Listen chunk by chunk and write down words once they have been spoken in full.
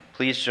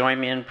Please join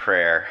me in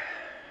prayer.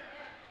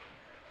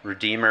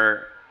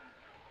 Redeemer,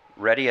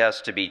 ready us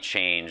to be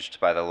changed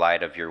by the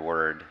light of your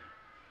word.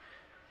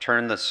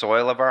 Turn the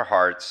soil of our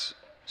hearts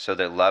so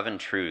that love and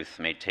truth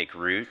may take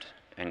root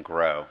and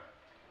grow.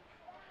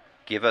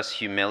 Give us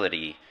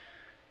humility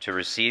to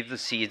receive the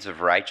seeds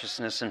of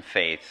righteousness and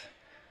faith,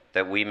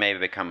 that we may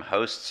become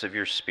hosts of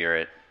your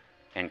Spirit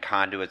and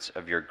conduits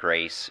of your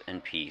grace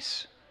and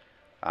peace.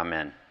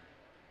 Amen.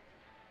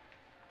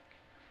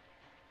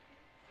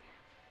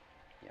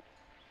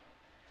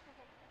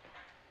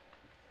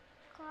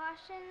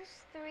 Colossians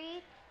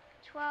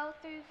 3:12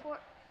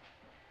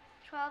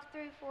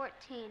 through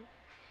 14.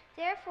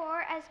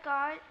 Therefore, as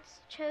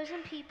God's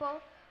chosen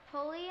people,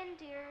 holy and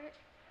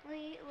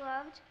dearly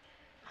loved,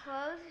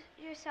 clothe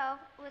yourself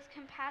with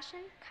compassion,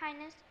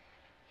 kindness,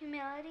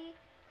 humility,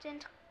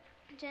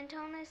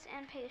 gentleness,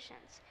 and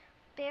patience.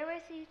 Bear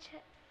with each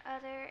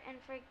other and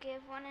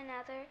forgive one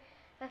another.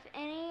 If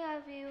any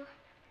of you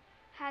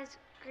has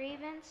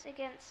grievance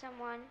against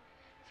someone,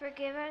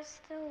 forgive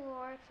as the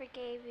Lord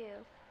forgave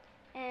you.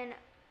 And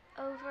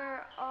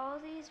over all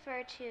these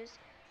virtues,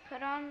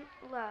 put on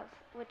love,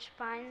 which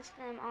binds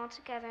them all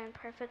together in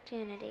perfect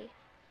unity.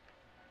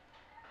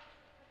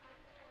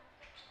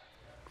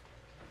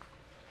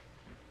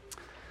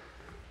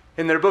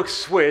 In their book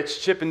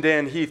Switch, Chip and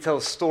Dan Heath tell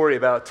a story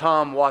about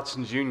Tom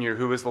Watson Jr.,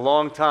 who was the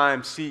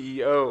longtime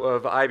CEO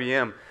of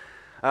IBM.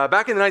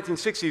 Back in the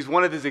 1960s,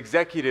 one of his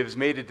executives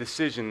made a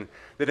decision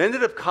that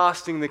ended up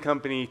costing the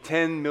company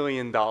 $10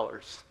 million.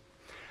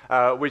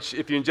 Which,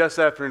 if you adjust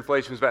that for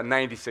inflation, was about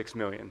 $96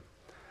 million.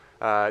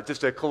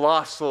 Just a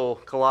colossal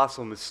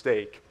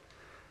mistake.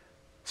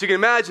 So you can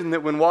imagine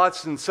that when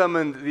Watson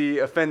summoned the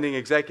offending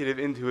executive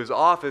into his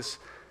office,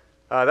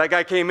 that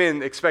guy came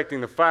in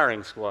expecting the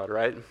firing squad,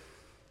 right?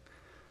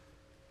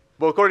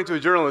 Well, according to a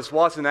journalist,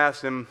 Watson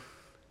asked him,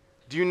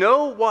 "Do you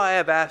know why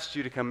I've asked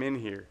you to come in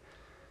here?"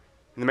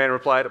 And the man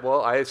replied,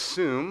 "Well, I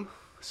assume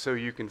so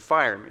you can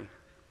fire me."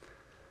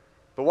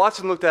 But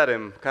Watson looked at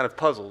him kind of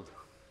puzzled.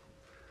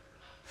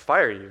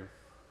 "Fire you?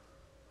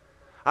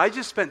 I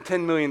just spent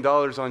 $10 million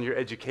on your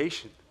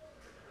education.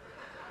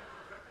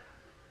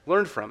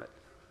 Learned from it."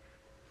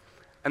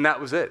 And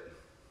that was it.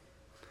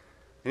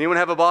 Anyone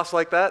have a boss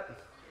like that?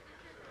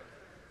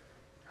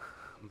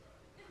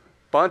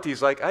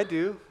 Bonte's like, "I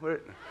do."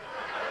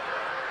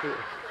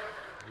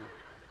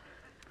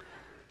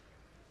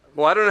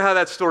 Well, I don't know how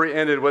that story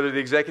ended, whether the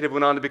executive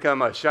went on to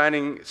become a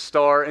shining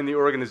star in the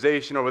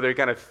organization or whether he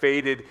kind of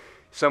faded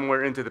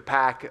somewhere into the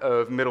pack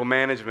of middle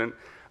management.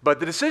 But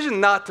the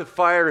decision not to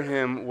fire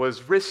him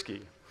was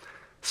risky.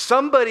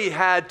 Somebody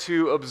had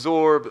to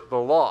absorb the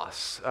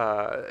loss,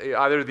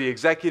 either the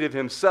executive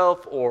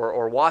himself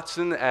or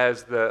Watson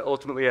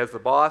ultimately as the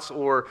boss,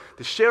 or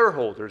the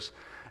shareholders.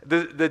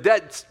 The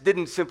debt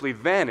didn't simply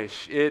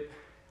vanish. It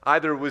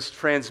either was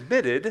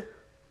transmitted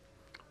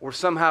or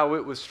somehow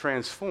it was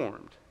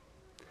transformed.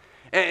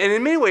 And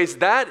in many ways,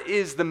 that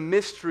is the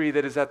mystery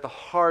that is at the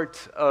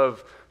heart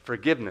of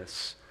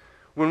forgiveness.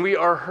 When we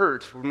are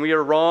hurt, when we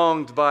are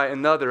wronged by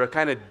another, a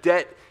kind of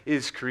debt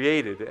is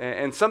created.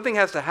 And something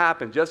has to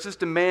happen. Justice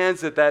demands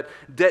that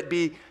debt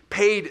be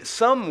paid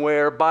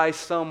somewhere by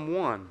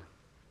someone.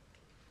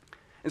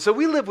 And so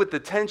we live with the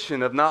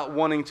tension of not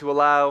wanting to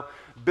allow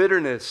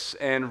bitterness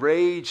and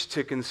rage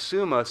to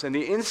consume us, and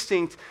the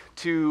instinct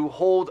to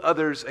hold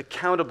others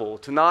accountable,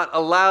 to not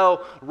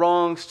allow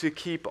wrongs to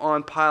keep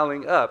on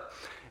piling up.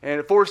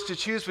 And forced to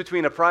choose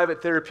between a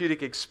private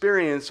therapeutic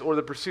experience or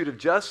the pursuit of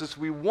justice,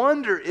 we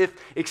wonder if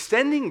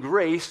extending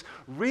grace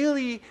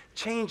really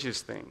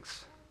changes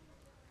things.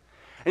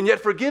 And yet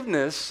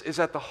forgiveness is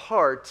at the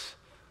heart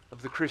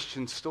of the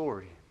Christian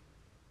story.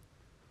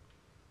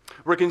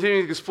 We're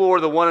continuing to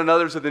explore the one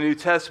another's of the New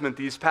Testament,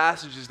 these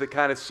passages that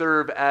kind of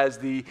serve as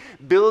the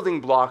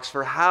building blocks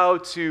for how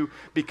to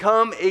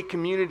become a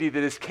community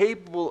that is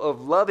capable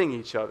of loving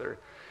each other.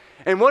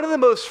 And one of the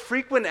most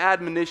frequent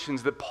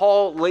admonitions that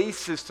Paul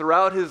laces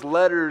throughout his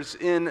letters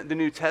in the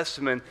New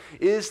Testament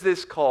is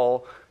this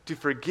call to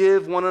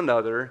forgive one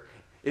another.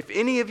 If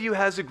any of you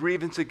has a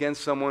grievance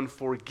against someone,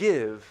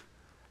 forgive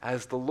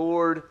as the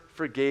Lord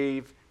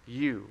forgave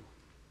you.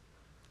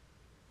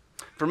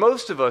 For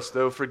most of us,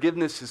 though,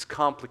 forgiveness is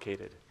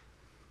complicated.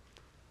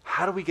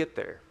 How do we get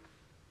there?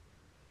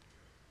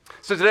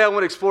 So today I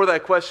want to explore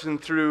that question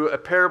through a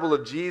parable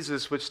of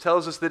Jesus, which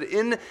tells us that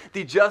in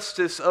the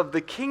justice of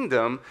the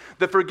kingdom,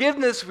 the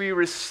forgiveness we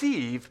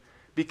receive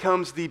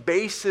becomes the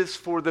basis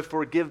for the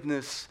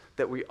forgiveness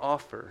that we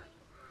offer.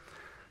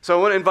 So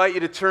I want to invite you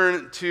to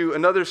turn to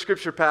another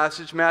scripture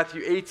passage,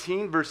 Matthew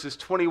 18, verses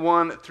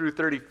 21 through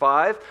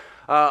 35.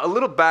 A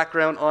little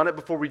background on it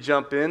before we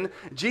jump in.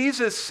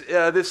 Jesus,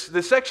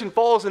 this section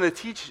falls in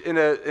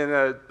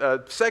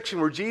a section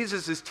where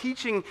Jesus is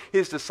teaching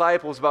his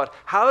disciples about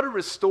how to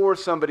restore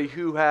somebody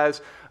who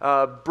has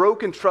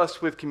broken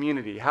trust with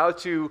community, how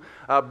to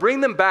bring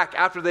them back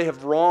after they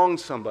have wronged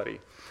somebody.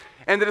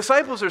 And the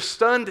disciples are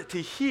stunned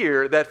to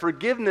hear that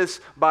forgiveness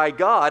by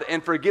God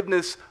and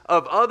forgiveness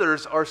of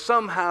others are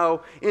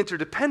somehow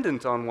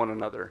interdependent on one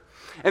another.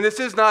 And this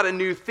is not a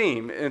new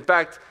theme. In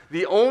fact,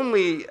 the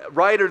only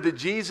writer that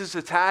Jesus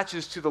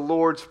attaches to the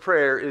Lord's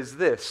Prayer is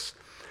this: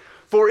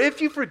 "For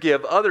if you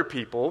forgive other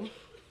people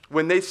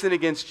when they sin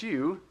against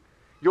you,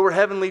 your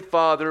heavenly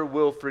Father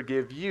will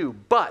forgive you.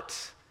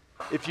 But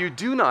if you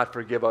do not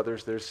forgive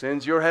others their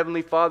sins, your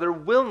heavenly Father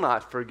will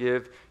not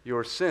forgive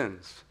your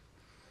sins."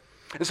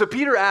 And so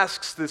Peter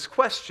asks this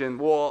question,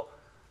 well,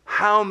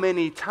 how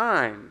many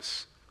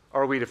times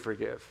are we to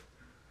forgive?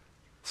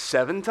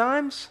 7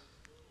 times?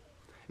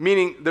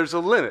 Meaning there's a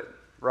limit,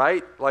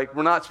 right? Like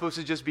we're not supposed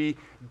to just be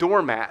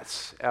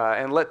doormats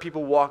and let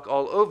people walk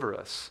all over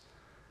us.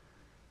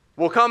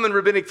 Well, common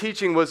rabbinic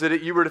teaching was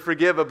that you were to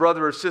forgive a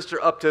brother or sister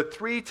up to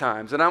 3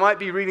 times. And I might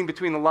be reading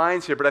between the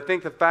lines here, but I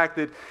think the fact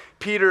that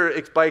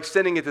Peter, by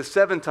extending it to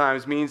 7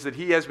 times, means that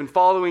he has been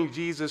following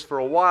Jesus for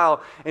a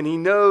while, and he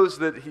knows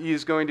that he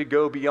is going to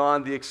go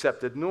beyond the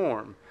accepted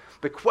norm.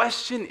 The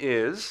question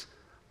is,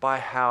 by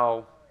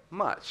how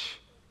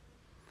much?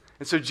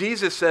 And so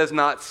Jesus says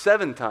not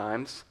 7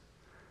 times,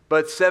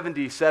 but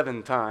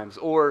 77 times.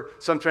 Or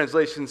some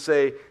translations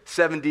say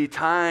 70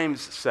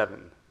 times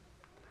 7.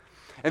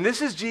 And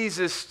this is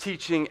Jesus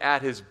teaching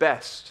at his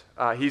best.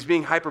 He's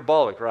being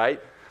hyperbolic,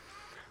 right?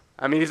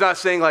 I mean, he's not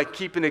saying like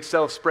keep an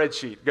Excel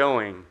spreadsheet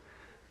going.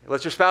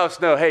 Let your spouse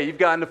know, hey, you've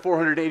gotten to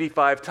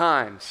 485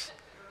 times.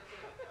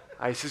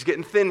 Ice is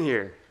getting thin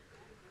here.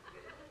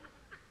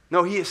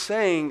 No, he is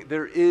saying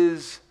there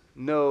is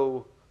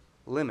no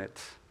limit.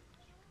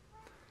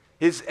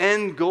 His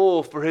end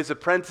goal for his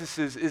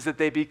apprentices is that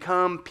they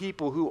become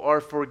people who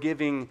are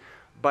forgiving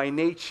by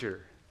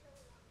nature.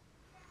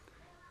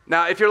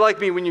 Now, if you're like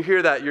me, when you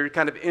hear that, your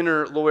kind of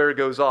inner lawyer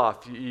goes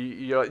off.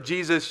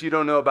 Jesus, you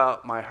don't know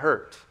about my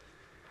hurt.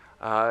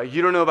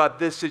 You don't know about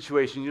this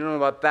situation. You don't know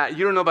about that.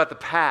 You don't know about the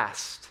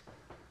past.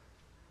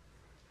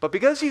 But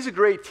because he's a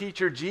great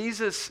teacher,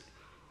 Jesus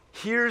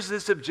hears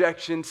this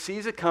objection,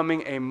 sees it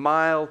coming a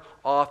mile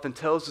off, and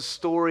tells a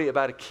story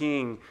about a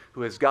king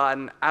who has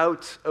gotten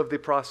out of the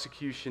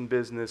prosecution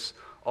business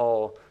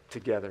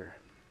altogether.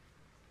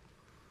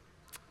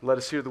 Let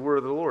us hear the word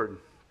of the Lord.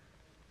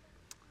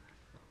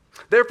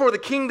 "Therefore, the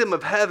kingdom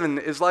of heaven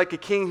is like a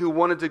king who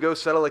wanted to go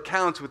settle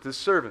accounts with his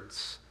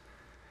servants.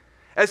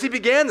 As he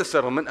began the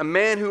settlement, a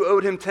man who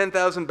owed him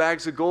 10,000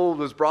 bags of gold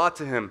was brought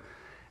to him.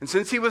 And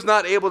since he was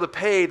not able to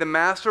pay, the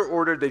master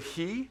ordered that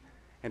he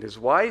and his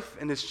wife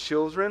and his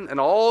children and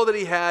all that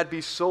he had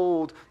be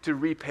sold to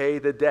repay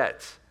the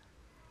debt.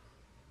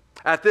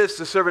 At this,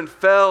 the servant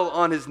fell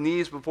on his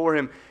knees before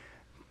him.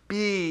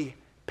 'Be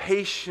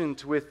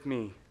patient with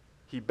me,'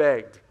 he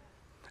begged,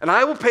 'and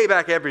I will pay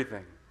back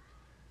everything.'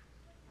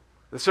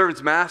 The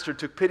servant's master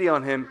took pity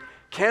on him,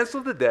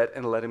 canceled the debt,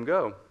 and let him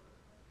go.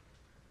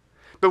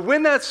 But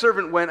when that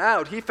servant went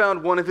out, he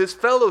found one of his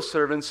fellow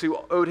servants who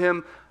owed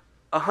him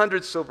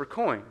 100 silver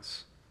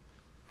coins.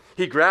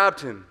 He grabbed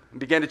him and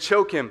began to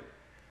choke him.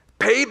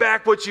 'Pay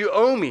back what you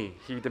owe me,'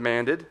 he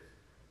demanded.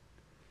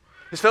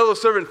 His fellow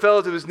servant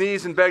fell to his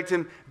knees and begged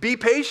him, 'Be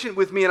patient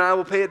with me and I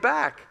will pay it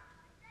back.'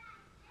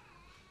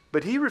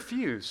 But he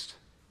refused.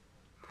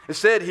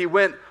 Instead, he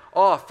went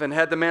off and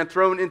had the man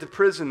thrown into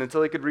prison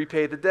until he could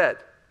repay the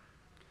debt.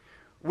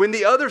 When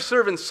the other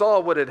servants saw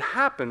what had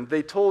happened,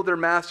 they told their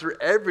master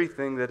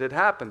everything that had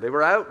happened. They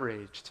were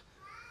outraged.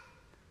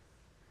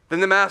 Then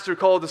the master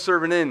called the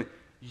servant in.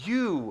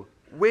 'You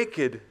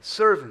wicked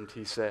servant,'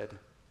 he said.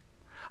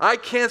 'I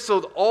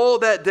canceled all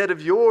that debt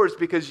of yours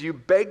because you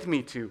begged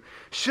me to.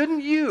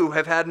 Shouldn't you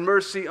have had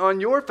mercy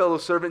on your fellow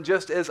servant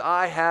just as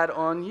I had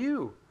on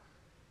you?'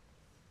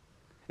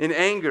 In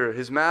anger,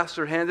 his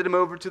master handed him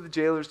over to the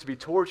jailers to be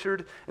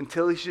tortured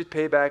until he should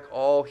pay back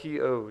all he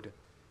owed.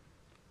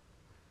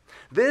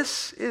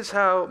 This is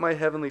how my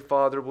heavenly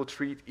Father will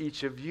treat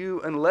each of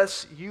you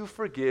unless you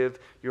forgive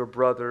your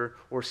brother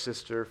or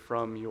sister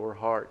from your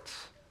heart."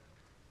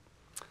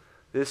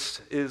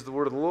 This is the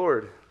word of the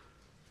Lord.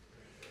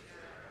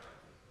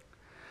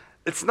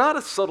 It's not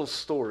a subtle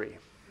story.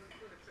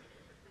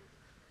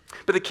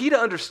 But the key to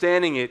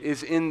understanding it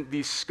is in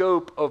the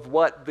scope of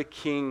what the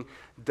king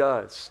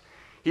does.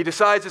 He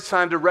decides it's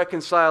time to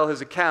reconcile his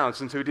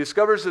accounts, and so he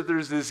discovers that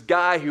there's this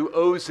guy who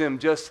owes him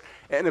just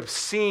an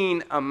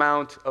obscene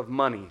amount of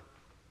money.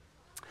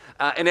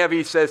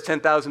 NIV says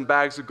 10,000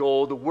 bags of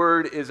gold. The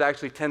word is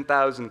actually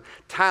 10,000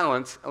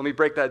 talents. Let me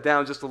break that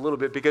down just a little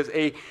bit, because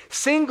a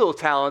single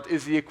talent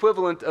is the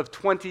equivalent of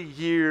 20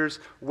 years'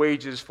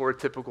 wages for a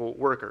typical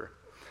worker.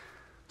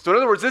 So in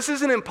other words, this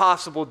is an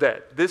impossible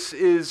debt. This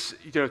is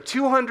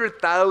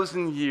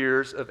 200,000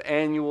 years of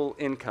annual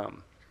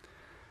income.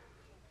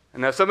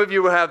 And now some of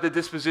you will have the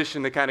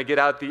disposition to kind of get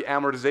out the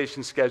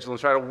amortization schedule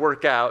and try to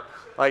work out,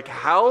 like,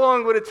 how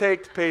long would it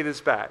take to pay this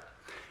back?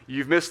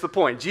 You've missed the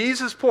point.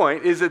 Jesus'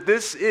 point is that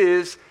this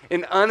is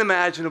an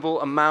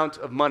unimaginable amount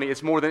of money.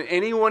 It's more than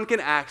anyone can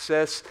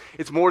access.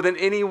 It's more than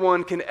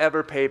anyone can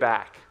ever pay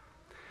back.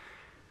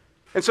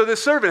 And so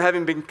this servant,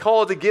 having been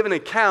called to give an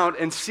account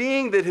and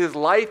seeing that his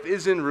life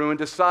is in ruin,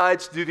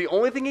 decides to do the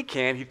only thing he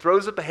can. He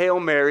throws up a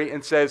Hail Mary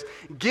and says,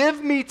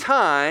 "Give me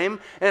time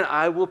and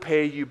I will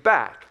pay you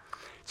back."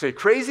 It's a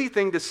crazy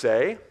thing to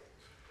say.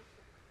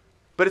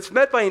 But it's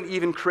met by an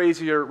even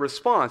crazier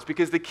response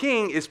because the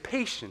king is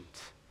patient.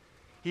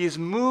 He is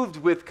moved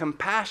with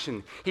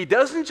compassion. He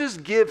doesn't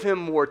just give him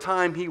more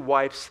time, he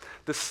wipes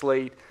the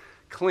slate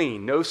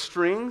clean. No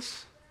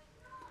strings,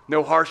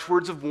 no harsh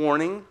words of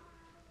warning,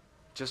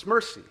 just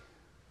mercy,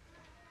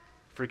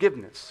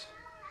 forgiveness.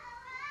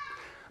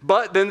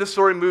 But then the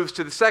story moves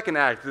to the second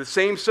act. The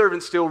same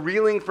servant, still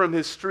reeling from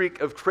his streak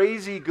of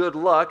crazy good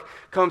luck,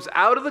 comes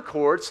out of the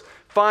courts,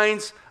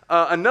 finds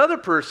another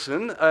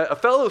person, a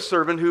fellow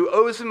servant, who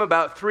owes him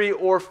about 3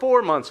 or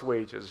 4 months'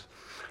 wages.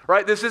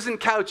 Right? This isn't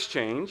couch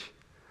change,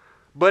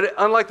 but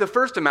unlike the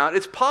first amount,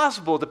 it's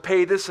possible to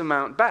pay this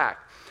amount back.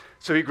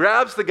 So he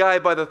grabs the guy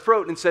by the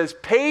throat and says,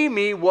 "Pay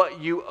me what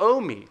you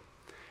owe me."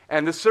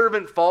 And the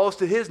servant falls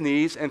to his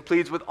knees and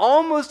pleads with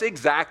almost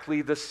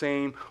exactly the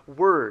same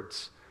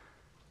words.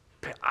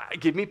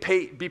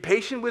 Be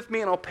patient with me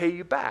and I'll pay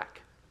you back.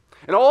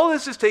 And all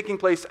this is taking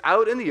place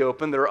out in the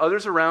open. There are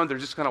others around. They're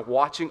just kind of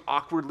watching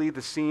awkwardly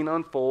the scene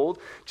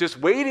unfold, just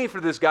waiting for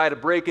this guy to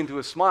break into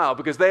a smile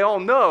because they all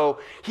know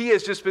he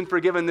has just been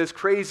forgiven this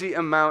crazy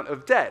amount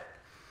of debt.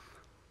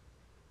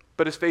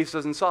 But his face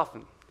doesn't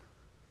soften.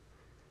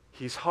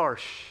 He's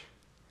harsh.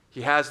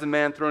 He has the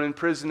man thrown in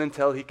prison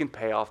until he can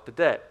pay off the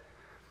debt.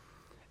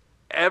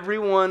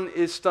 Everyone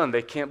is stunned.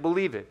 They can't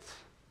believe it.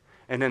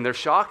 And in their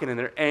shock and in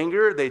their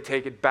anger, they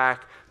take it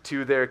back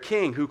to their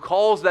king, who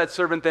calls that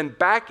servant then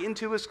back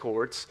into his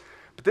courts.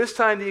 But this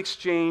time the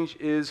exchange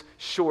is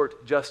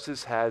short.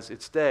 Justice has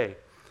its day.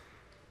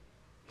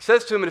 He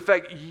says to him, in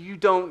effect, "You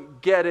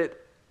don't get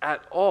it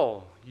at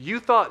all.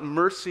 You thought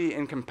mercy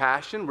and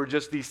compassion were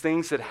just these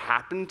things that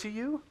happened to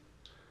you?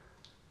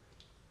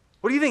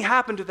 What do you think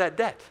happened to that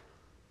debt?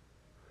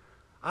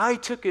 I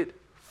took it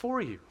for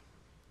you.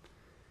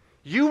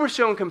 You were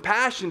shown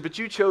compassion, but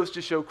you chose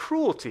to show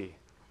cruelty.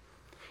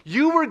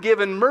 You were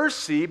given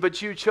mercy,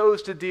 but you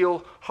chose to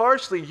deal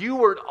harshly. You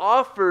were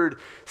offered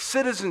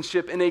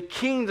citizenship in a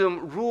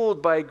kingdom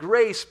ruled by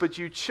grace, but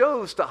you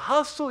chose to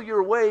hustle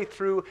your way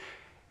through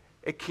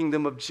a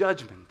kingdom of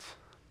judgment.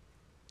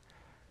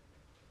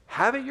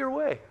 Have it your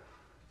way."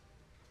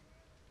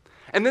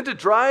 And then to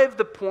drive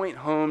the point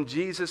home,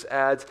 Jesus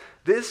adds,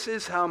 "This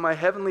is how my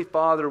heavenly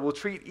Father will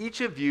treat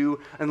each of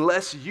you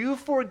unless you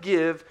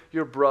forgive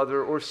your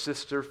brother or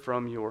sister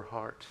from your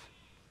heart."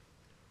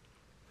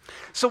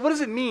 So what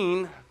does it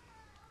mean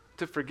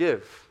to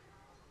forgive?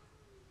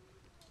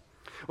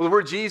 Well, the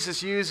word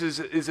Jesus uses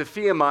is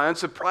aphiamai.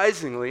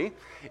 Surprisingly,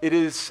 it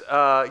is,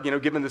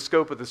 given the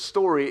scope of the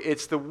story,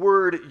 it's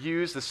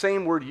the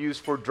same word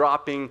used for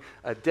dropping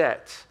a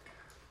debt.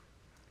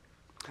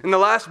 In the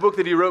last book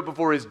that he wrote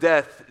before his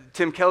death,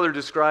 Tim Keller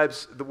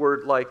describes the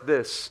word like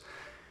this: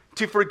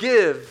 "To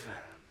forgive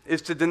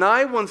is to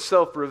deny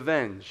oneself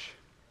revenge,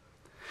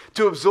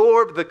 to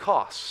absorb the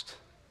cost,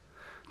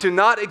 to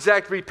not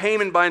exact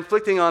repayment by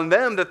inflicting on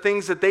them the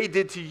things that they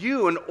did to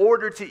you in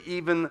order to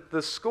even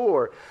the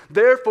score.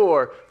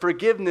 Therefore,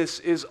 forgiveness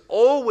is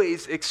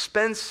always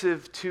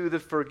expensive to the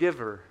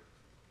forgiver.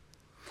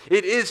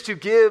 It is to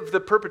give the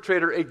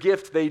perpetrator a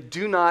gift they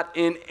do not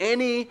in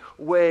any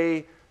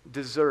way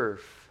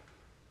deserve."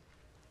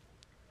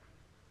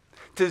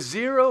 To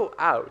zero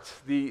out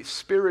the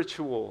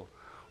spiritual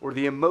or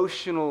the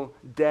emotional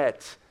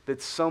debt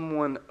that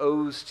someone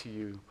owes to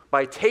you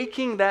by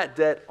taking that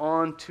debt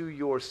onto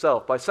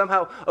yourself, by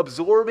somehow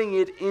absorbing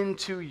it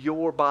into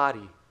your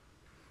body.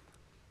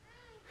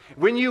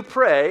 When you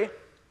pray,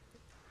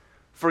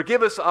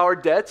 "Forgive us our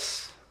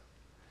debts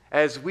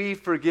as we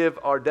forgive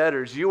our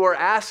debtors," you are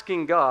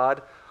asking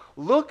God,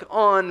 "Look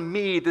on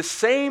me the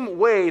same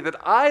way that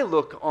I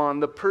look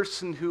on the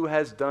person who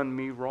has done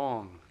me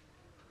wrong."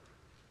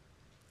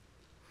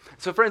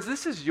 So friends,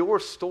 this is your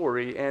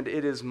story and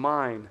it is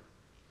mine.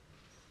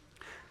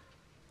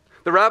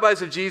 The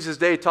rabbis of Jesus'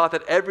 day taught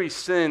that every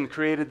sin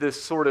created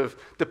this sort of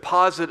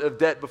deposit of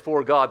debt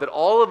before God, that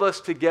all of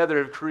us together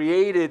have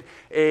created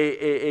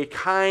a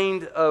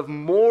kind of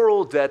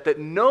moral debt that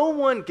no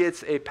one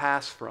gets a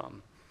pass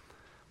from.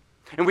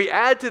 And we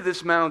add to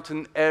this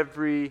mountain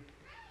every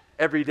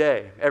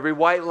day, every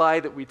white lie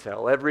that we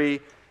tell,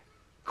 every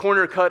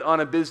corner cut on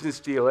a business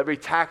deal, every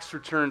tax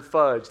return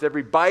fudged,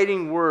 every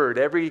biting word,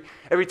 every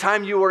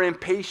time you are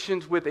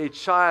impatient with a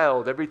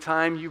child, every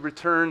time you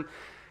return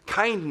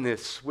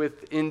kindness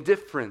with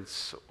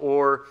indifference,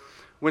 or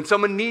when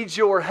someone needs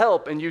your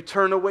help and you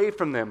turn away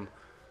from them,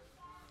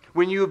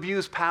 when you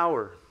abuse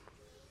power,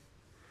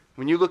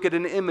 when you look at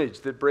an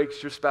image that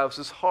breaks your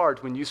spouse's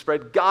heart, when you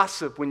spread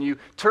gossip, when you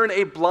turn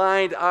a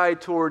blind eye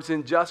towards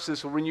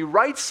injustice, or when you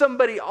write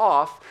somebody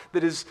off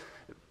that is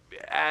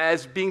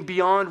as being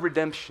beyond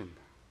redemption.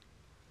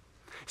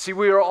 See,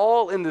 we are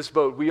all in this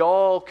boat. We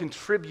all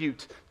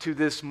contribute to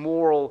this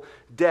moral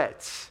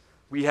debt.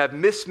 We have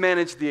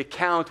mismanaged the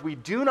account. We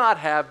do not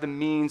have the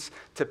means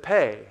to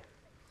pay.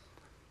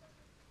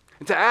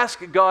 And to ask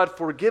God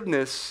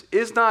forgiveness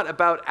is not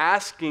about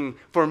asking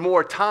for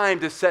more time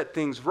to set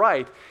things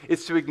right.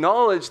 It's to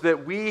acknowledge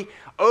that we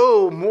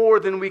owe more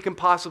than we can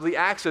possibly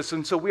access.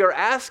 And so we are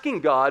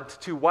asking God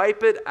to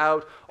wipe it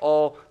out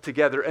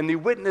altogether. And the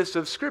witness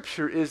of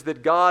Scripture is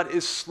that God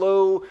is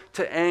slow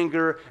to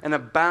anger and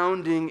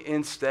abounding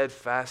in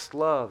steadfast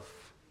love.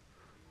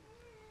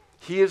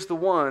 He is the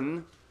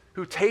one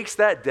who takes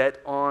that debt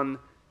on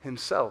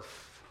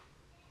himself.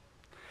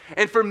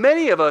 And for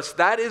many of us,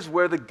 that is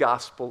where the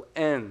gospel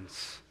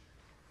ends.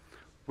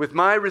 With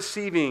my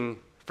receiving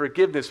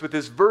forgiveness, with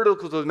this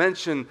vertical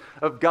dimension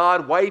of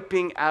God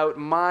wiping out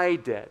my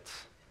debt.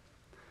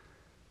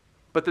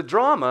 But the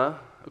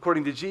drama,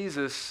 according to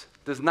Jesus,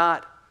 does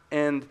not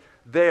end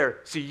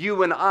there. See,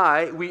 you and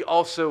I, we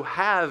also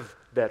have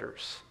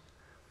debtors.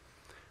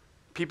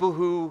 People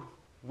who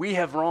we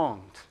have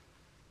wronged.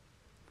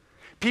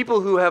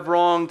 People who have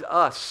wronged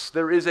us.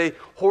 There is a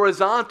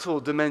horizontal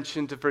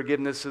dimension to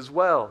forgiveness as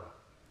well.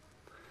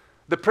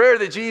 The prayer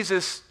that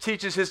Jesus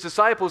teaches his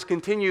disciples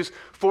continues,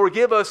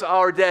 forgive us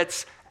our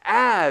debts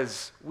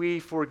as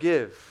we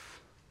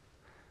forgive.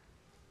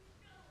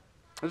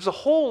 There's a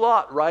whole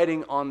lot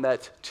riding on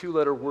that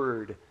two-letter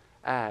word,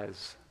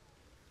 as.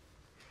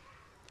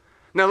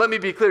 Now, let me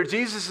be clear.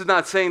 Jesus is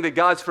not saying that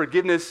God's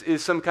forgiveness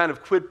is some kind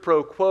of quid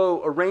pro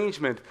quo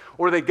arrangement,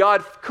 or that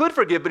God could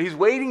forgive, but he's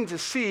waiting to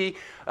see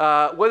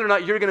whether or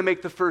not you're going to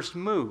make the first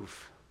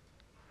move.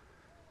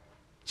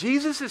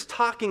 Jesus is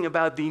talking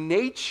about the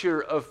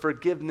nature of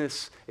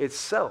forgiveness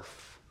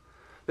itself.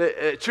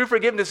 True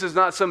forgiveness is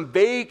not some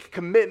vague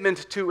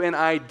commitment to an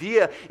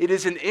idea. It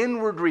is an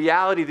inward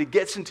reality that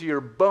gets into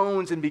your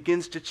bones and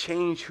begins to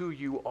change who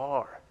you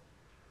are.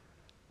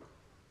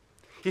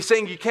 He's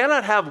saying you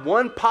cannot have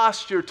one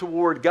posture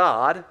toward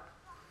God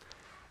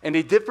and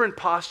a different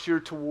posture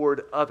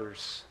toward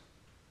others.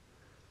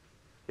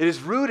 It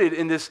is rooted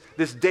in this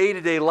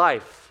day-to-day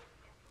life.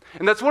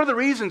 And that's one of the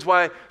reasons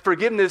why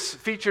forgiveness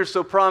features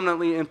so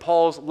prominently in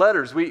Paul's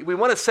letters. We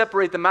want to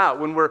separate them out.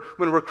 When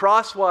we're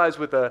crosswise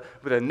with a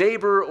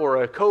neighbor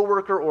or a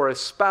coworker or a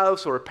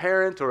spouse or a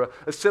parent or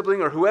a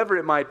sibling or whoever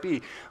it might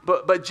be.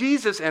 But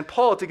Jesus and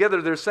Paul together,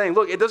 they're saying,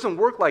 look, it doesn't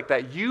work like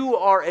that. You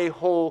are a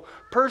whole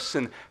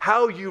person.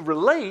 How you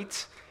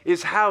relate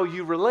is how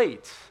you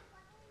relate.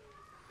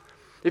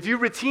 If you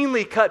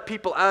routinely cut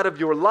people out of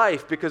your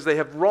life because they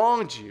have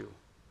wronged you,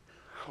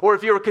 or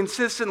if you're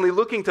consistently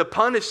looking to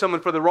punish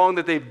someone for the wrong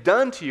that they've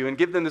done to you and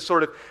give them the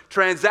sort of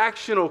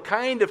transactional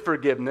kind of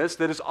forgiveness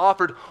that is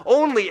offered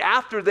only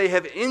after they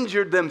have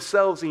injured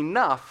themselves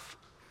enough,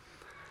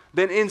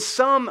 then in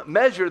some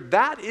measure,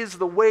 that is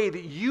the way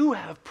that you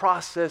have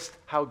processed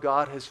how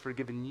God has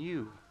forgiven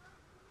you.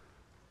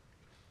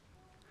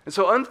 And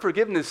so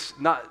unforgiveness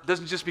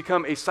doesn't just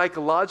become a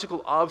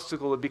psychological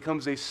obstacle, it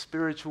becomes a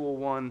spiritual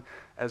one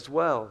as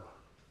well.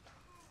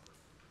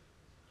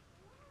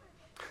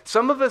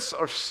 Some of us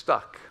are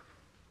stuck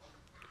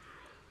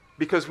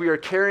because we are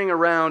carrying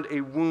around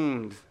a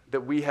wound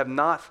that we have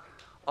not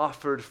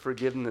offered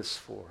forgiveness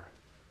for.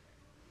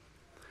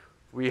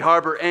 We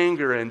harbor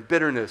anger and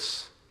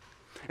bitterness.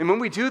 And when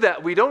we do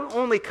that, we don't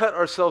only cut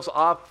ourselves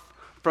off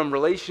from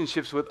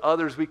relationships with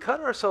others, we cut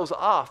ourselves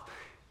off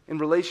in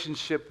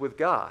relationship with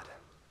God.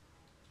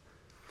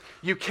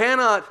 You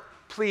cannot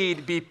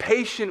plead, be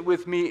patient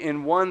with me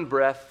in one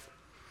breath,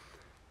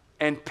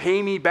 and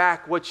pay me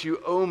back what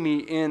you owe me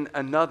in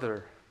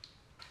another.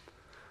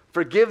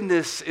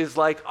 Forgiveness is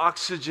like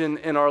oxygen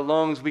in our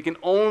lungs. We can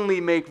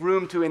only make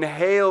room to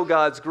inhale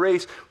God's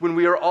grace when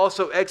we are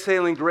also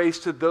exhaling grace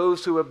to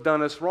those who have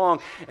done us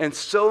wrong. And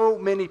so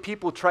many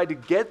people try to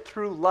get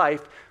through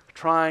life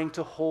trying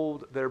to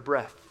hold their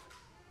breath.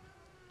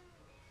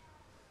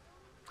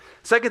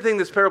 Second thing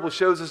this parable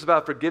shows us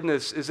about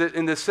forgiveness is that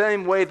in the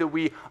same way that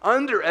we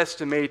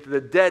underestimate the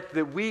debt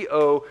that we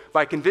owe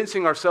by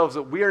convincing ourselves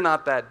that we are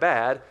not that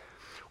bad,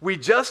 we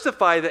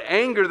justify the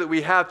anger that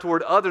we have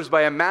toward others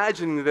by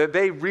imagining that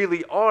they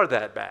really are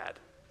that bad.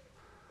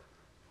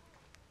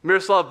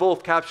 Miroslav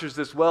Volf captures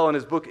this well in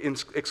his book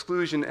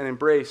Exclusion and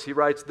Embrace. He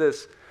writes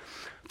this: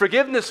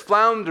 "Forgiveness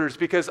flounders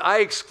because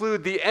I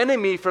exclude the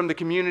enemy from the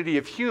community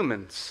of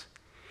humans,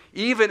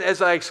 even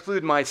as I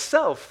exclude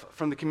myself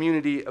from the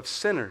community of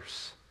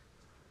sinners.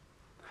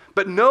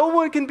 But no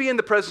one can be in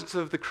the presence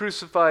of the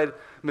crucified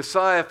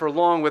Messiah for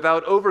long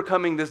without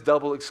overcoming this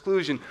double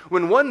exclusion.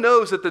 When one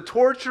knows that the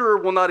torturer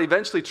will not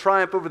eventually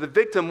triumph over the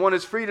victim, one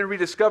is free to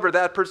rediscover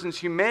that person's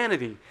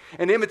humanity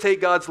and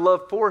imitate God's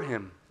love for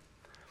him.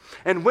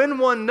 And when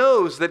one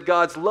knows that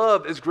God's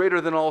love is greater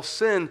than all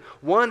sin,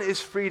 one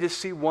is free to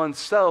see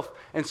oneself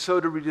and so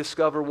to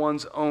rediscover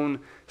one's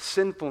own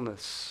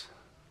sinfulness."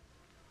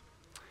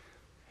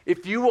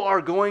 If you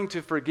are going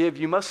to forgive,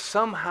 you must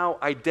somehow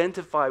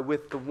identify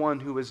with the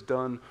one who has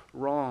done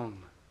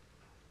wrong.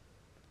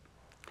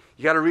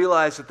 You got to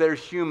realize that they're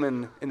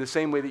human in the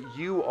same way that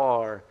you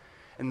are,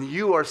 and that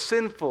you are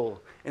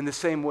sinful in the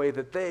same way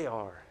that they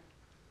are.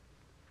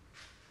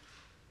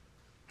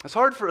 It's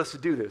hard for us to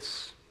do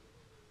this.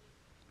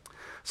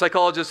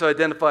 Psychologists have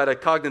identified a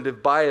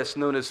cognitive bias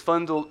known as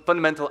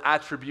fundamental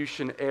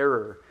attribution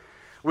error.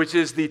 which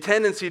is the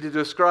tendency to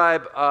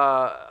describe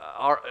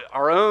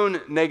our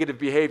own negative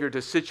behavior to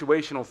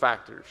situational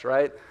factors,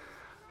 right?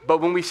 But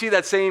when we see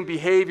that same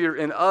behavior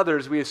in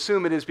others, we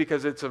assume it is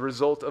because it's a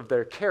result of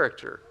their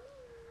character.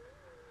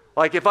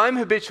 Like if I'm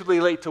habitually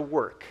late to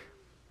work,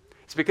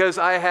 it's because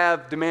I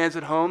have demands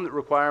at home that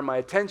require my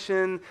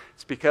attention.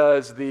 It's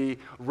because the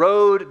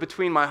road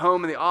between my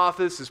home and the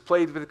office is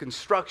plagued with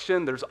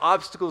construction. There's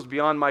obstacles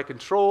beyond my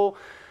control.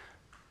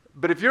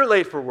 But if you're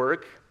late for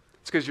work,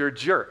 it's because you're a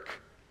jerk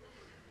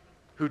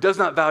who does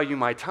not value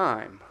my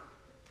time.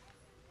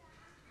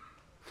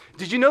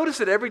 Did you notice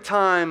that every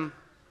time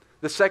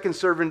the second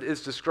servant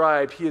is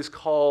described, he is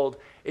called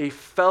a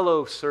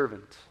fellow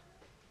servant?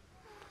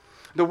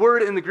 The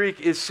word in the Greek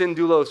is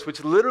syndulos,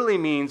 which literally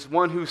means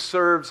one who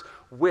serves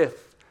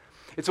with.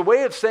 It's a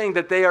way of saying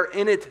that they are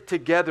in it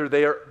together.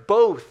 They are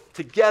both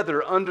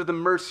together under the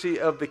mercy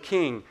of the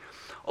king.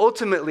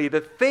 Ultimately,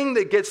 the thing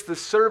that gets the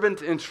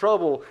servant in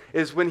trouble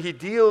is when he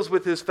deals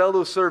with his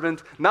fellow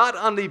servant not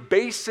on the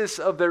basis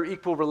of their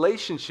equal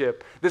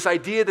relationship, this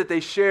idea that they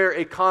share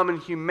a common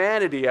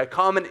humanity, a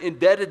common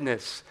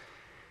indebtedness.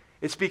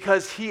 It's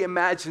because he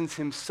imagines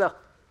himself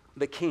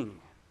the king.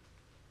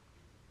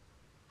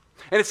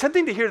 And it's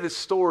tempting to hear this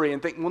story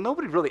and think, well,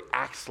 nobody really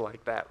acts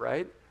like that,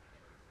 right?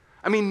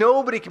 I mean,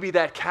 nobody could be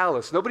that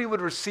callous. Nobody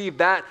would receive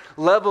that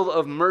level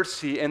of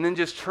mercy and then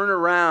just turn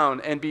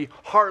around and be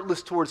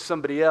heartless towards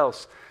somebody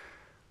else.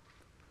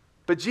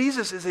 But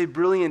Jesus is a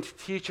brilliant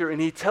teacher, and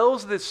he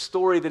tells this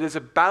story that is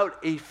about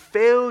a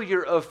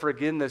failure of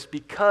forgiveness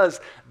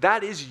because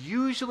that is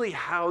usually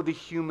how the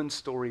human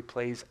story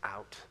plays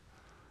out.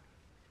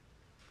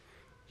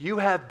 You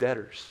have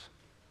debtors.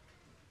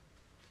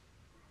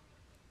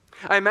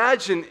 I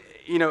imagine,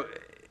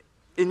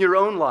 in your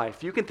own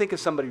life, you can think of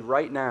somebody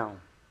right now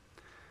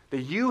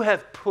that you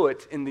have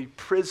put in the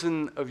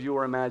prison of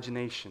your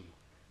imagination.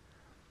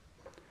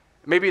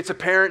 Maybe it's a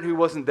parent who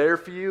wasn't there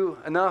for you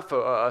enough,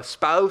 a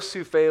spouse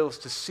who fails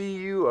to see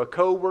you, a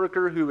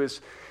coworker who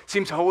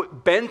seems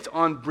bent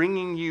on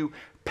bringing you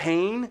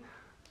pain,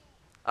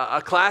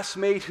 a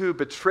classmate who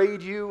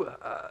betrayed you,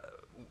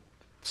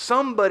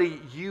 somebody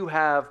you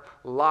have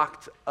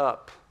locked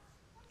up.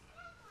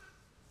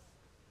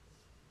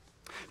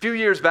 A few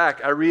years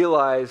back, I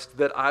realized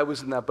that I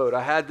was in that boat.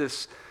 I had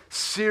this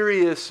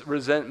serious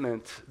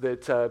resentment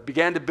that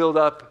began to build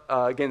up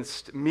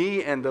against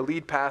me and the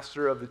lead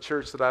pastor of the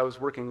church that I was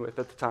working with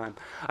at the time.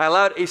 I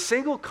allowed a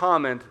single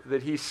comment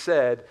that he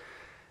said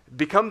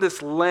become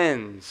this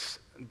lens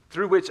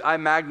through which I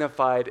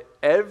magnified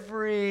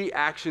every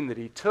action that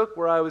he took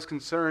where I was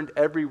concerned,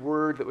 every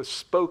word that was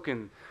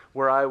spoken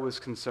where I was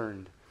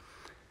concerned.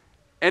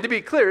 And to be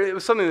clear, it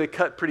was something that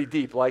cut pretty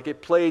deep, like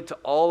it played to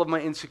all of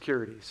my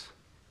insecurities.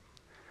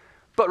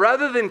 But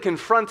rather than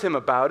confront him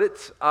about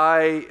it,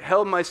 I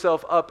held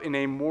myself up in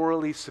a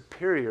morally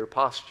superior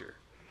posture.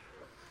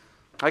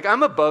 Like,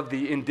 I'm above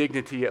the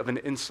indignity of an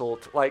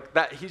insult. Like,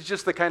 that, he's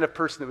just the kind of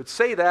person that would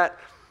say that.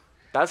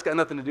 That's got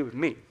nothing to do with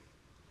me.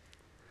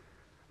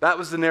 That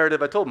was the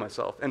narrative I told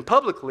myself. And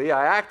publicly,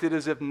 I acted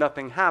as if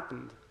nothing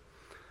happened.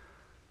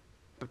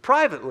 But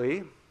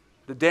privately,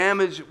 the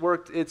damage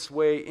worked its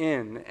way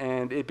in,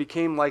 and it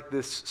became like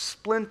this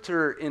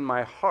splinter in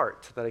my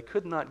heart that I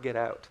could not get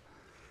out.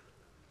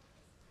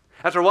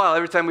 After a while,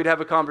 every time we'd have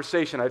a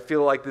conversation, I'd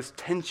feel like this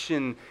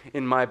tension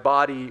in my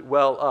body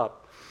well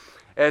up.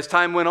 As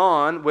time went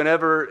on,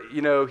 whenever,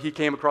 he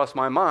came across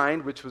my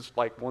mind, which was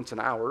like once an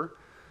hour,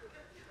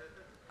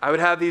 I would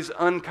have these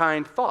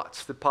unkind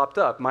thoughts that popped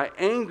up. My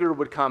anger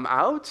would come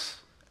out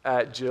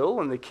at Jill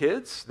and the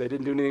kids. They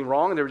didn't do anything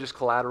wrong. They were just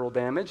collateral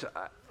damage.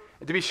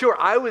 And to be sure,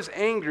 I was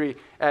angry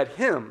at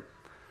him.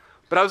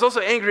 But I was also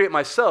angry at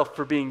myself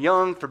for being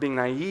young, for being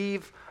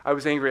naive. I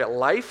was angry at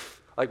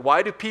life. Like,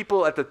 why do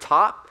people at the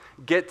top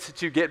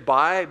get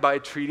by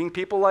treating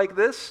people like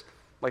this?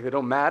 Like they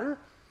don't matter?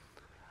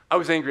 I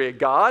was angry at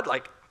God.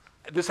 Like,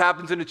 this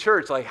happens in a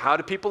church. Like, how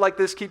do people like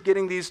this keep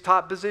getting these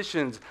top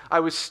positions? I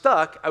was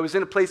stuck. I was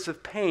in a place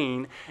of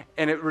pain,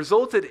 and it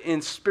resulted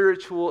in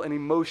spiritual and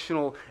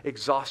emotional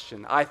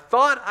exhaustion. I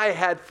thought I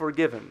had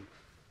forgiven.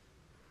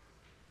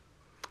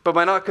 But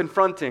by not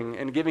confronting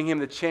and giving him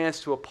the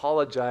chance to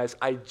apologize,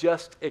 I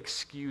just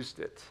excused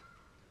it.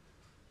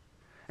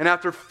 And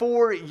after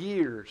 4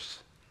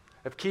 years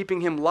of keeping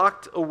him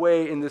locked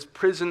away in this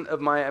prison of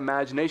my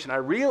imagination, I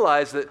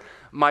realized that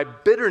my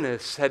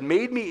bitterness had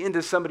made me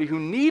into somebody who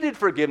needed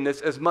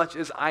forgiveness as much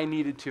as I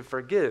needed to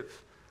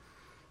forgive.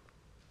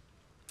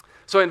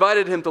 So I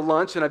invited him to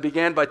lunch, and I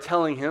began by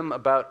telling him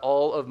about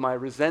all of my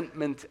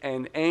resentment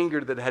and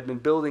anger that had been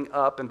building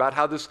up, and about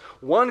how this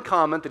one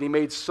comment that he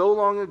made so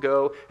long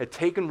ago had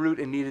taken root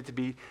and needed to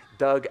be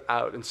dug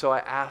out. And so I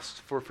asked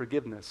for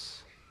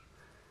forgiveness.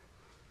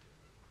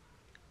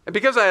 And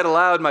because I had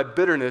allowed my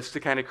bitterness to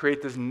kind of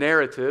create this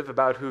narrative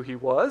about who he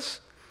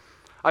was,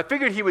 I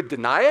figured he would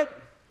deny it.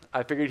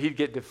 I figured he'd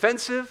get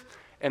defensive,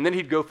 and then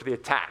he'd go for the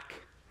attack.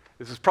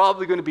 This is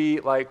probably going to be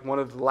like one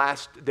of the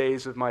last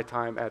days of my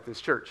time at this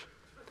church.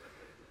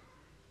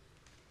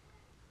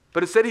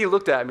 But instead he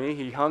looked at me,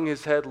 he hung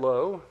his head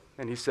low,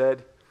 and he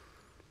said,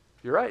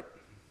 You're right.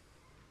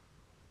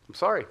 I'm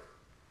sorry.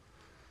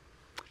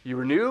 You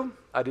were new.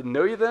 I didn't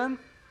know you then.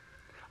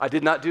 I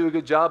did not do a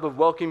good job of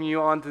welcoming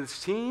you onto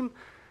this team.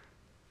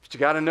 But you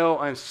got to know,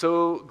 I'm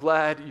so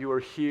glad you are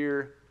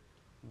here.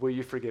 Will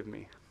you forgive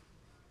me?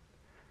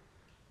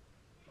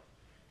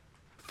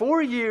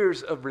 4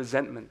 years of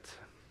resentment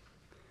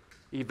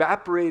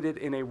evaporated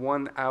in a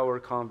 1-hour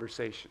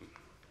conversation.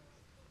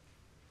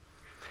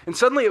 And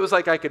suddenly it was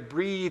like I could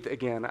breathe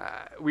again.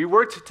 We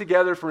worked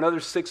together for another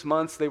 6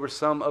 months. They were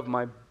some of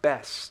my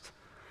best.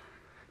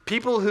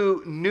 People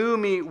who knew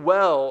me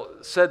well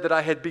said that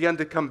I had begun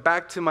to come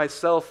back to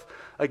myself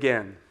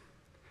again.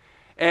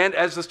 And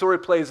as the story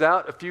plays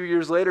out, a few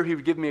years later, he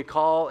would give me a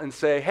call and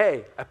say,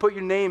 hey, I put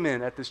your name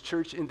in at this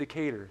church in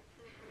Decatur.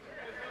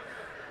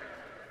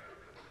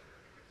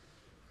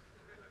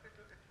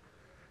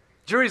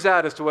 Jury's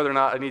out as to whether or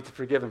not I need to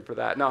forgive him for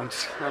that. No, I'm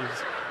just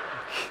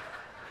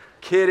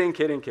kidding.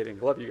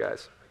 Love you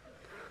guys.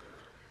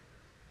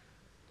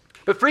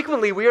 But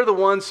frequently, we are the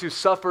ones who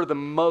suffer the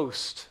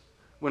most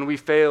when we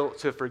fail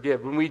to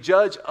forgive, when we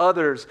judge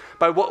others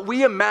by what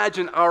we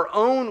imagine our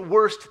own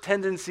worst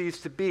tendencies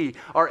to be.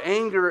 Our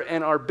anger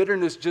and our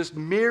bitterness just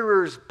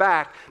mirrors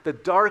back the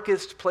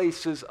darkest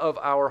places of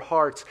our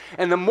hearts.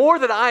 And the more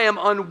that I am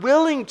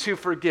unwilling to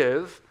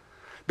forgive,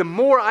 the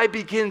more I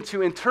begin to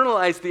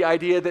internalize the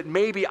idea that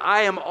maybe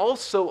I am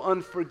also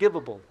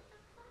unforgivable.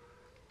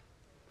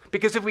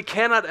 Because if we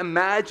cannot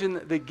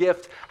imagine the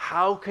gift,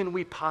 how can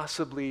we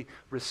possibly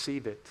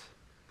receive it?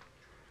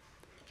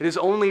 It is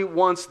only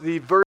once the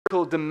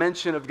vertical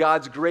dimension of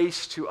God's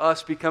grace to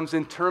us becomes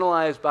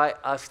internalized by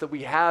us that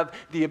we have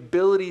the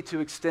ability to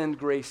extend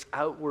grace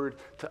outward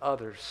to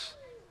others.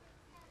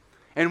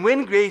 And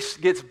when grace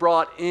gets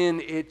brought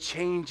in, it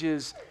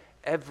changes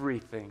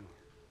everything.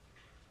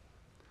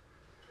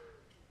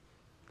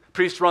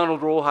 Priest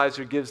Ronald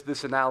Rolheiser gives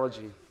this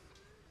analogy.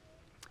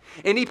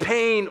 Any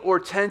pain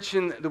or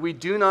tension that we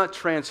do not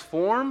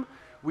transform,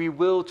 we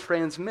will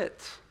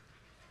transmit.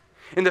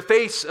 In the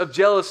face of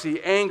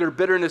jealousy, anger,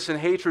 bitterness, and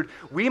hatred,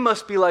 we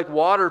must be like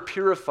water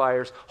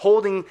purifiers,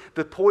 holding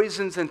the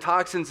poisons and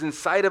toxins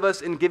inside of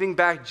us and giving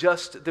back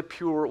just the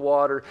pure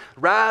water,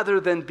 rather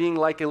than being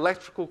like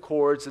electrical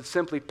cords that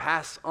simply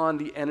pass on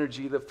the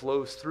energy that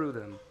flows through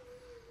them.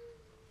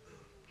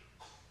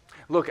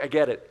 Look, I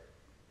get it.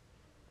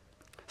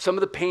 Some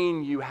of the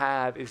pain you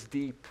have is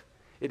deep.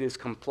 It is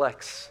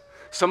complex.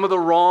 Some of the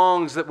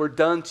wrongs that were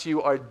done to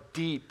you are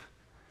deep.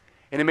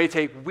 And it may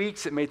take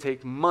weeks, it may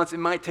take months, it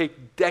might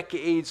take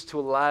decades to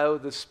allow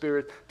the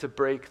Spirit to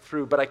break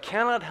through. But I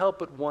cannot help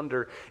but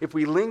wonder if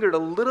we lingered a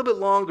little bit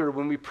longer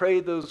when we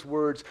prayed those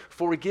words,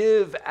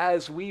 forgive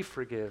as we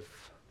forgive.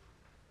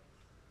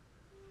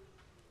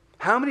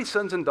 How many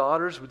sons and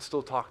daughters would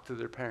still talk to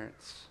their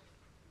parents?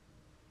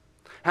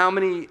 How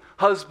many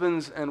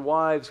husbands and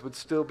wives would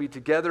still be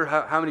together?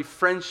 How many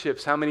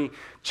friendships, how many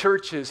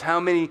churches, how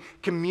many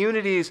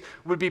communities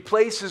would be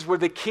places where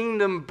the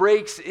kingdom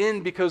breaks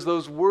in because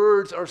those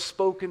words are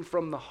spoken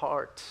from the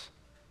heart?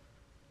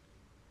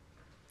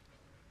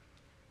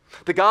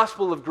 The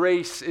gospel of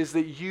grace is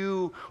that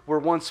you were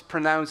once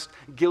pronounced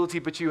guilty,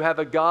 but you have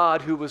a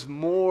God who was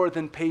more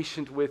than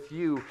patient with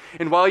you.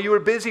 And while you were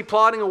busy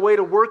plotting a way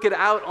to work it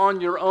out on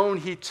your own,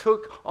 he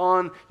took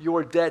on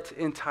your debt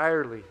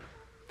entirely.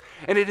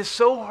 And it is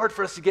so hard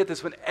for us to get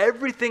this when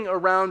everything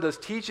around us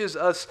teaches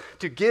us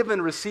to give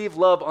and receive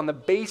love on the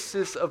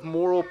basis of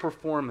moral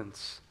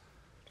performance.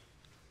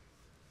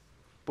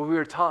 But we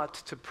are taught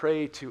to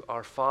pray to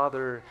our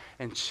Father,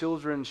 and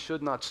children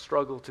should not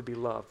struggle to be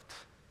loved.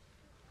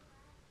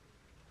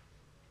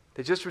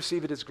 They just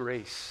receive it as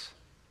grace.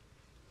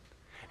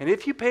 And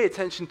if you pay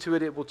attention to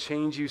it, it will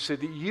change you so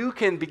that you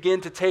can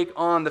begin to take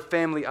on the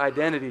family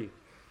identity.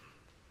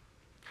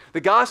 The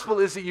gospel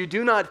is that you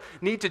do not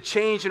need to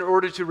change in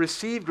order to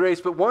receive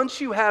grace, but once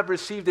you have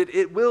received it,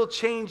 it will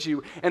change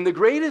you. And the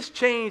greatest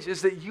change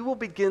is that you will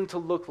begin to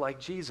look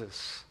like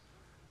Jesus.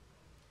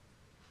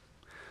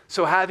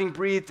 So having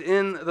breathed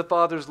in the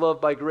Father's love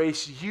by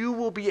grace, you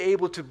will be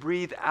able to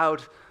breathe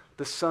out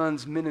the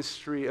Son's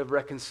ministry of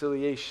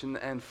reconciliation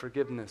and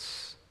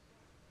forgiveness.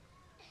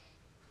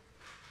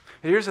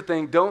 And here's the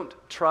thing, don't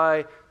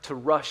try to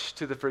rush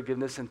to the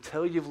forgiveness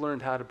until you've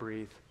learned how to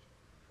breathe.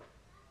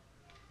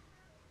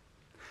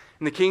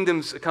 In the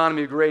kingdom's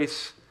economy of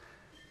grace,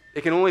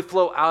 it can only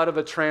flow out of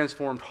a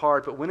transformed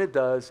heart, but when it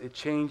does, it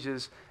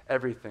changes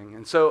everything.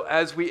 And so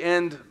as we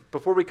end,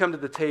 before we come to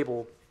the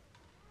table,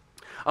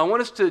 I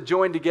want us to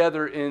join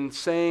together in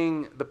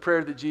saying the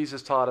prayer that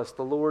Jesus taught us,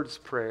 the Lord's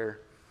Prayer.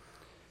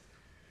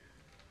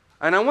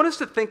 And I want us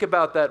to think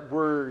about that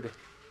word,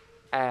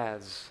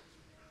 as.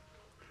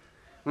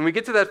 When we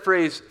get to that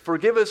phrase,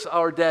 forgive us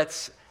our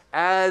debts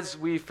as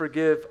we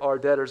forgive our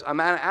debtors, I'm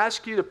going to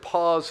ask you to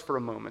pause for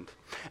a moment.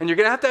 And you're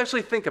going to have to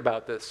actually think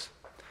about this,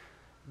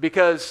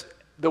 because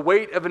the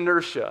weight of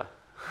inertia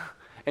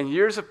and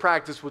years of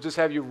practice will just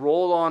have you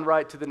roll on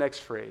right to the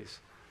next phrase.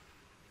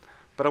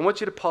 But I want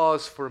you to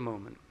pause for a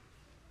moment.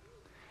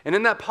 And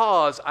in that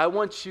pause, I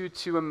want you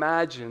to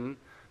imagine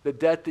the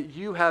debt that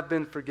you have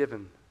been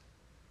forgiven.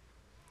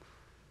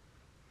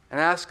 and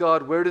ask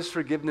God, where does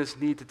forgiveness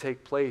need to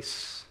take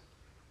place?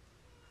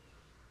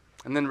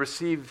 And then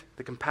receive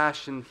the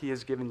compassion He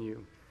has given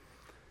you.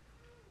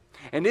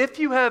 And if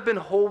you have been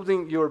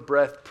holding your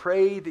breath,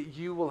 pray that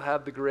you will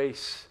have the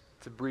grace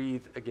to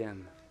breathe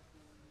again.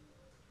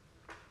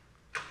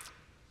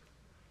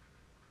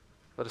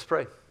 Let us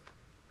pray.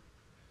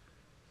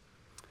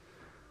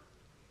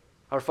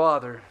 Our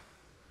Father,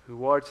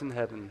 who art in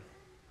heaven,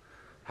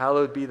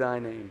 hallowed be thy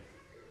name.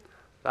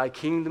 Thy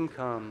kingdom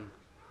come,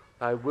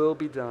 thy will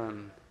be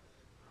done,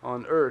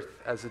 on earth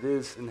as it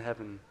is in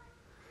heaven.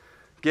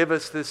 Give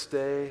us this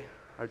day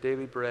our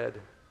daily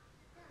bread,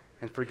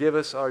 and forgive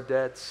us our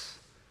debts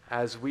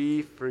as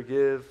we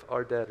forgive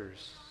our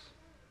debtors.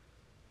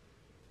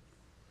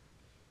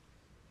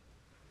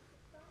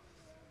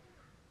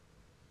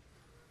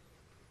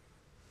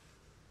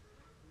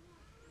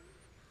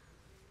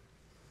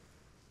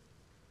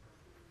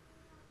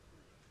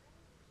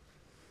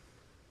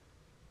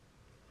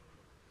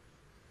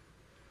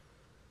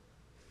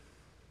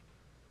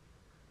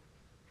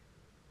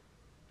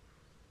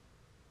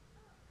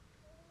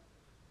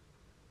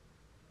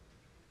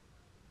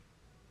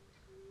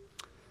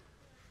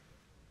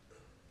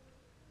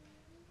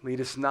 Lead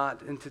us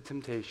not into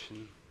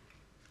temptation,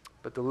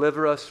 but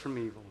deliver us from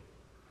evil.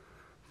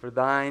 For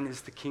thine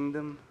is the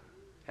kingdom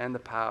and the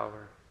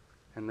power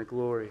and the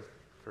glory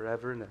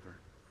forever and ever.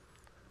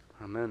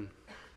 Amen.